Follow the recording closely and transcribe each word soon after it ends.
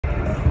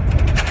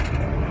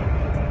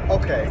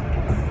Okay,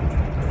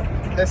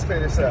 let's clear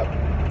this up.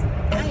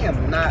 I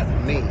am not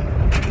mean.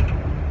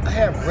 I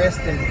have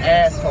resting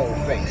asshole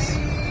face.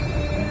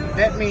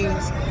 That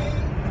means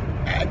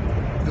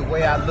the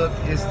way I look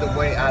is the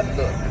way I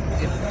look.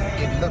 If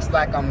it looks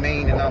like I'm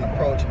mean and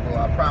unapproachable,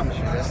 I promise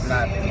you that's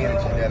not the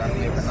energy that I'm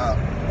giving off.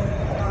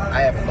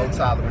 I have a low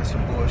tolerance for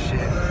bullshit,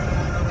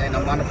 and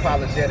I'm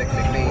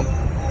unapologetically me.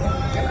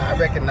 And I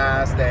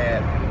recognize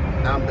that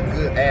I'm the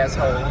good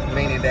asshole,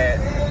 meaning that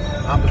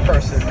I'm the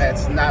person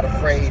that's not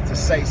afraid to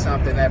say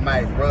something that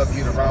might rub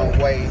you the wrong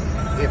way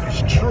if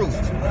it's true.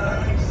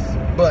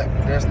 But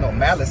there's no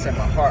malice in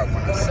my heart when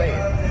I say it.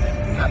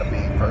 I'm not a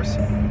mean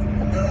person.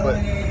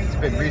 But it's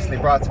been recently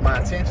brought to my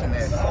attention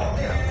that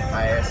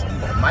my ass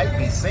might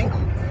be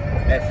single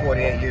at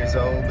 48 years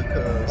old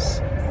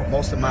because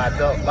most of my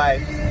adult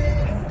life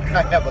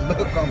I have a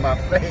look on my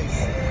face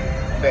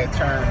that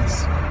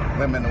turns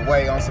women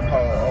away on some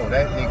whole, oh,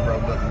 that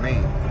Negro look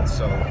mean.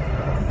 So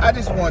I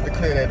just wanted to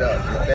clear that up.